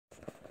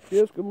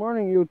Yes, good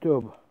morning,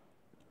 YouTube.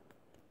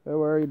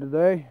 How are you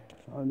today?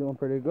 I'm doing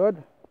pretty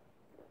good.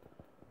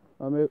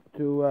 I'm out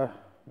to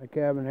my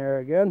cabin here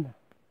again.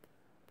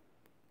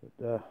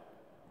 But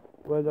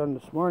well done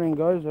this morning,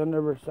 guys. I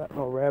never set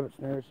no rabbit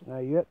snares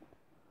tonight yet.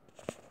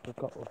 A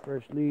couple of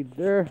fresh leads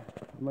there.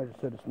 I might have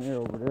set a snare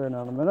over there in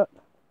a minute.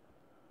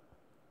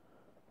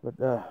 But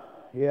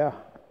yeah,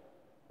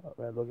 thought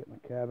I'd look at my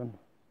cabin.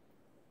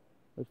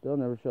 I still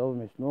never shoveled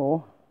me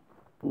snow.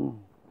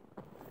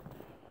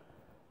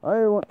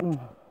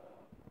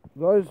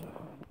 Guys,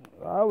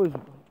 I always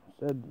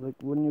said, like,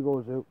 when you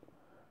goes out,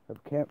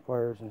 have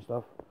campfires and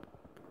stuff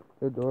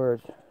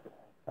outdoors,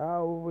 I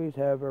always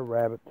have a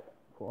rabbit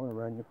going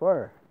around your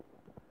fire.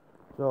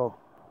 So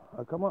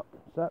I come up,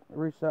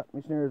 reset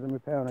my snares in my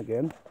pound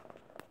again,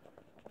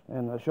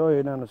 and I'll show you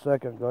in a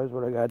second, guys,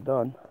 what I got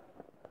done.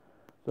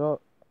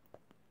 So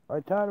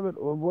I thought of it,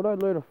 would I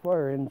light a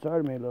fire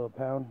inside of my little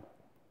pound?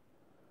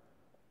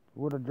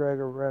 Would I drag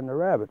around the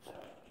rabbits?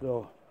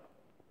 So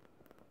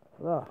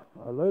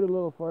I light a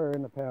little fire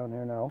in the pound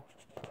here now,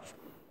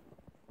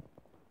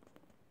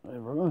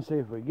 and we're going to see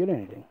if we get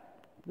anything,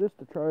 just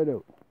to try it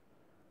out.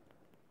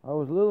 I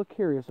was a little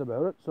curious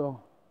about it, so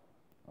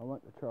I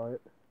went to try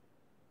it.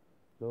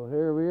 So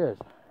here we is,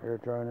 here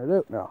trying it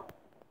out now.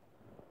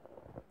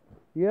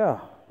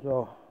 Yeah,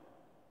 so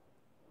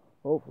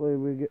hopefully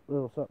we get a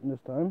little something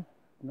this time.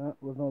 That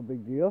was no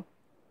big deal.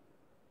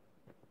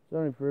 It's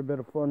only for a bit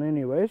of fun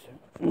anyways.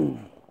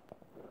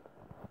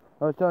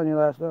 I was telling you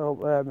last night, I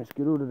hope I have my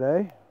skidoo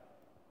today.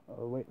 I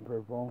was waiting for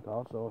a phone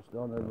call, so I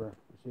still never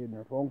received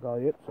their phone call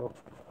yet, so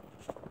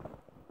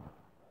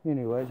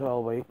anyways,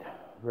 I'll wait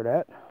for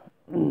that.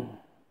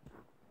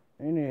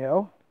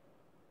 Anyhow,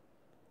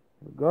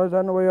 guys,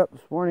 on the way up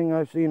this morning,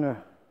 I seen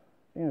a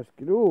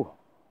skidoo.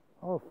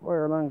 Oh,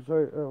 fire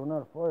alongside, oh,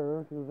 not a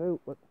fire, she was out,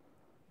 but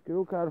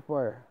skidoo caught a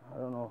fire. I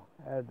don't know,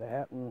 had to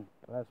happen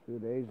the last few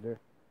days there.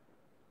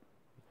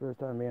 It's the first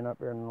time being up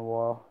here in a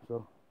while,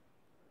 so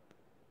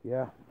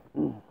yeah. I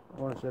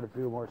want to set a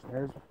few more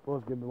snares. It's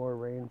supposed to give me more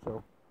rain,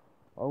 so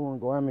I want to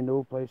go on my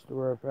new place to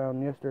where I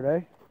found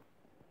yesterday.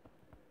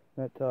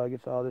 That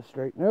gets all this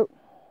straightened out.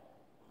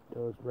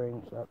 Till this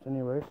rain stops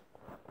anyways.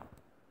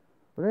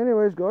 But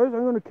anyways, guys,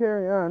 I'm going to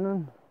carry on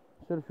and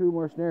set a few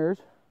more snares.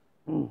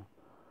 And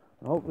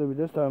hopefully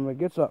this time I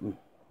get something.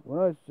 When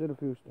I set a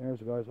few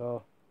snares, guys,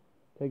 I'll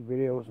take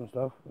videos and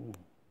stuff and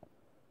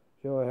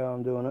show you how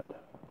I'm doing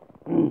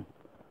it.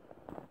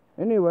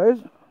 Anyways,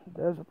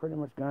 that's pretty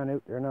much gone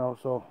out there now,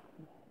 so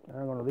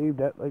I'm going to leave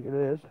that like it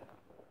is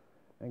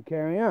and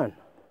carry on.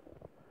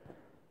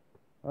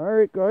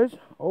 Alright, guys,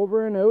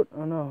 over and out.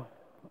 I know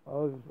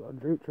I'll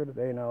droop for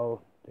today now.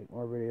 I'll take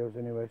more videos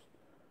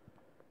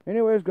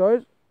anyways,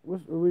 guys,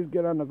 we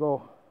get on the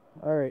go.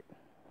 Alright,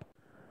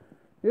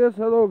 yes,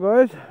 hello,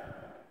 guys,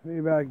 be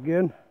back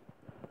again,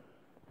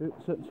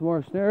 setting some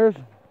more snares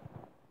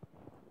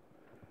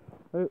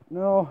out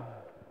now.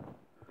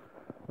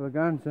 We've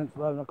gone since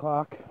 11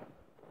 o'clock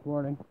this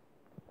morning.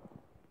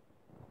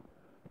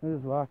 I'm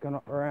just walking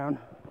up around,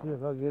 see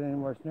if I'll get any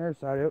more snares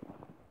side out.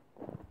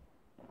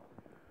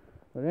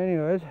 But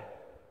anyways,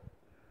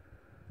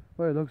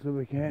 well, it looks like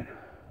we can't.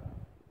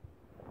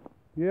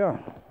 Yeah,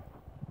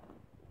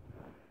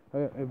 I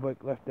got my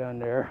bike left down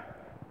there.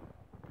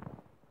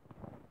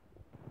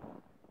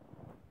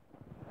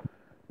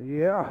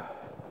 Yeah.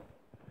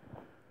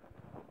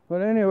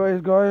 But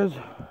anyways, guys,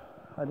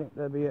 I think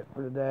that'll be it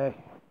for today.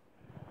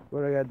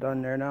 What I got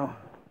done there now.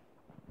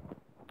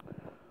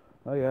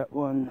 I got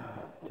 1,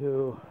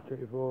 2, 3,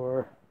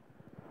 4,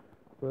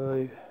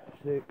 5,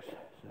 6, 7.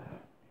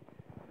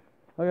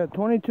 I got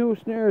 22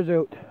 snares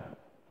out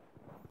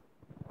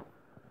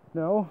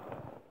now,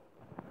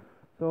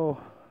 so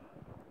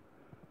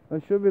I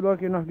should be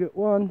lucky enough to get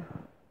one.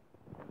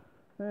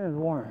 And it's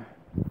warm.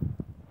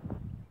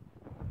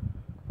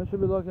 I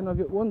should be lucky enough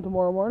to get one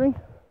tomorrow morning,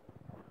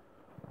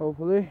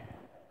 hopefully.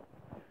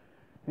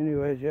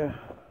 Anyways, yeah.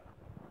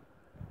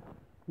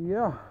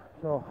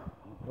 So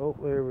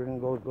hopefully everything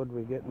goes good.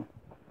 We're getting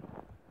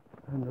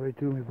on the way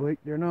to my bike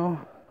there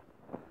now.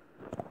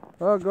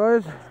 Well,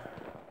 guys,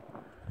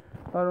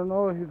 I don't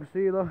know if you can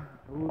see the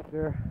root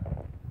there.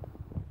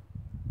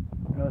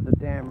 That's the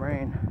damn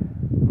rain.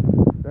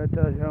 That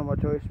tells you how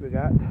much ice we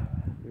got.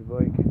 Your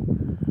bike.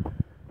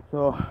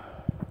 So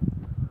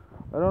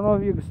I don't know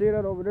if you can see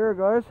that over there,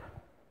 guys.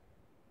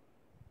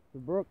 The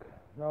brook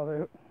is all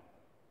out.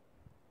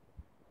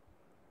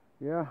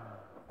 Yeah.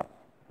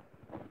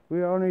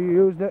 We only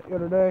used it the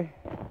other day.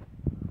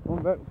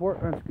 Going back and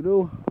forth on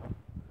skidoo.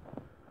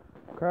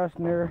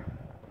 Crossing there.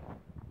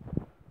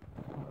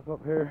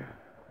 Up here.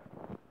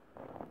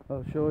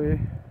 I'll show you.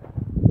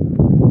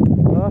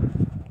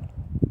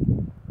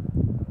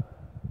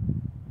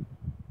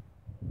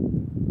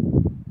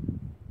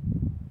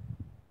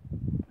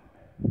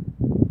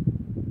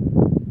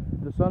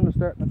 The sun is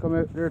starting to come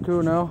out there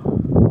too now.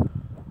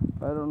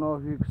 I don't know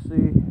if you can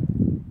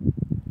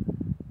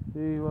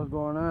see what's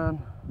going on.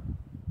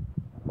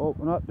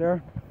 Open up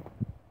there.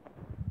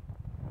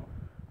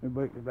 My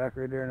bike is back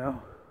right there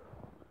now.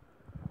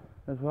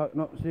 Let's walk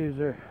up and see if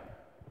there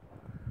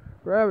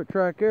rabbit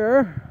track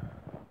here.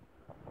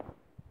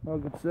 I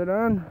could sit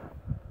on.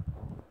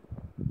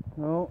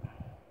 No.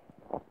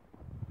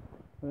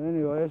 But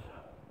anyways.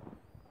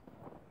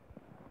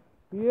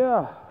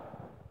 Yeah.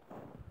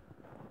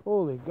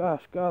 Holy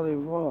gosh, golly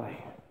moly.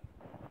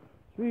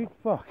 Sweet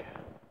fuck.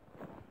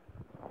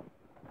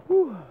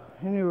 Whew.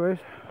 Anyways,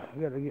 I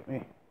gotta get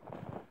me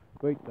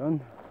bike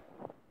done.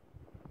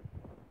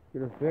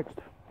 Get her fixed.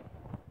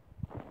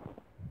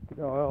 Get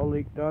the oil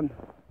leak done.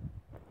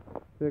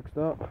 Fixed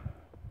up.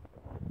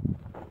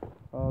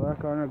 All that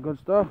kind of good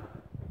stuff.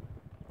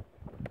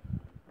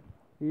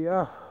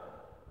 Yeah.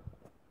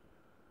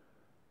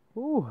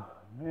 Ooh,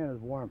 man,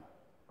 it's warm.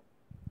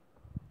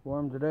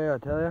 Warm today, I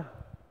tell you.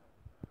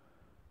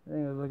 I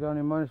think it's like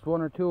only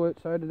 -1 or -2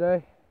 outside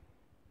today.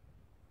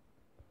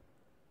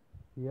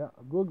 Yeah,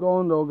 good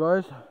going though,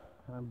 guys.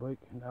 I'm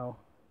biking now.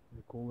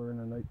 It's cooler in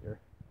the night there.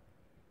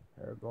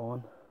 They're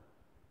going.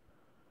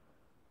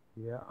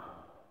 Yeah,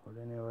 but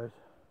anyways.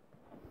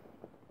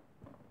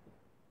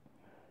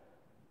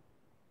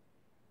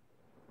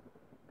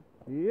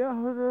 Yeah,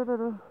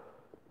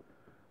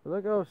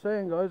 like I was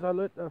saying, guys, I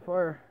lit that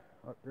fire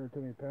up there to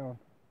me pound.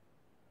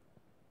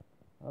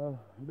 I'm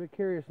a bit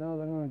curious now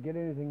if I'm going to get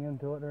anything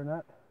into it or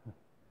not.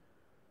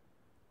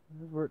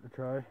 It's worth a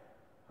try.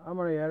 I'm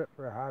only at it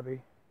for a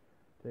hobby,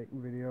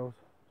 taking videos,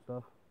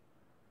 stuff.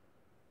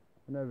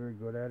 I'm not very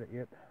good at it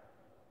yet,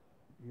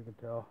 you can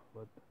tell,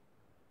 but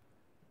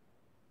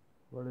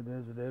what it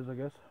is, I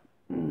guess.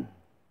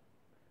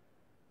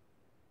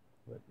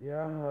 But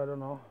yeah, I don't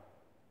know.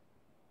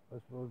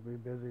 I'm supposed to be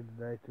busy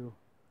today too,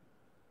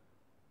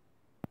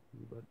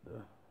 but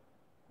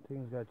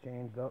things got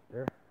changed up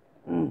there.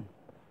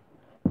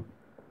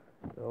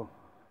 So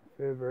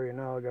February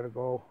now, I gotta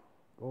go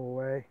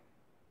away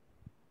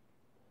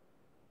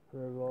for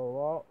a little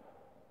while.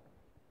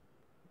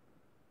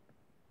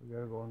 We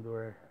gotta go and do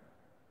our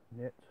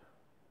knits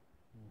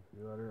and a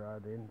few other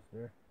odd ends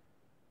there.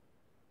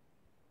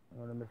 I'm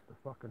gonna miss the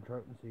fucking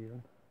trouting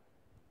season.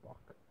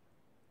 Fuck.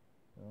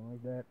 I don't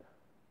like that.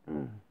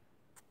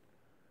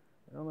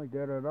 I don't like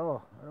that at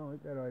all. I don't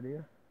like that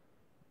idea.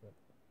 But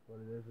what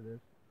it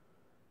is.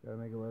 Gotta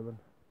make a living.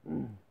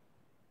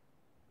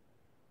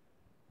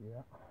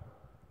 Yeah.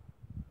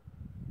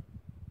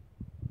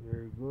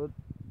 Very good.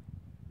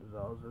 There's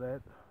always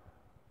that.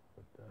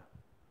 But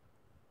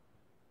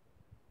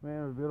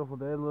man, it was a beautiful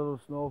day. A little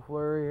snow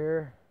flurry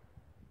here.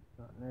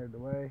 Not near the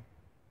way.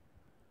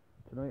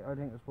 Tonight I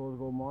think it's supposed to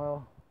go a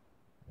mile.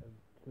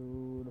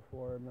 2 to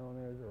 4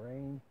 millimeters of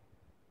rain.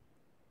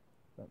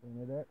 Something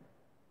like that.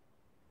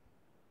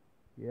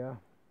 Yeah.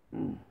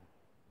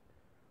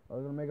 I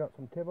was gonna make up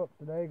some tip ups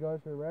today,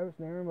 guys, for rabbit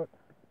snaring, but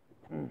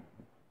I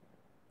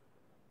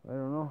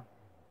don't know.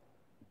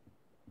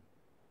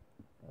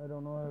 I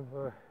don't know if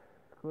I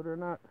could or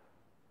not.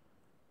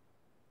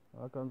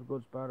 That comes a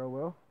good spot, I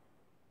will.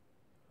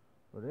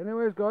 But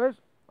anyways, guys,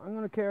 I'm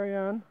gonna carry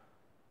on.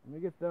 Let me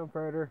get down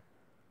further.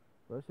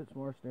 Let's hit some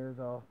more snares.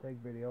 I'll take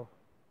video.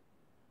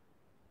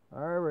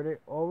 Alrighty,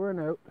 over and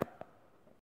out.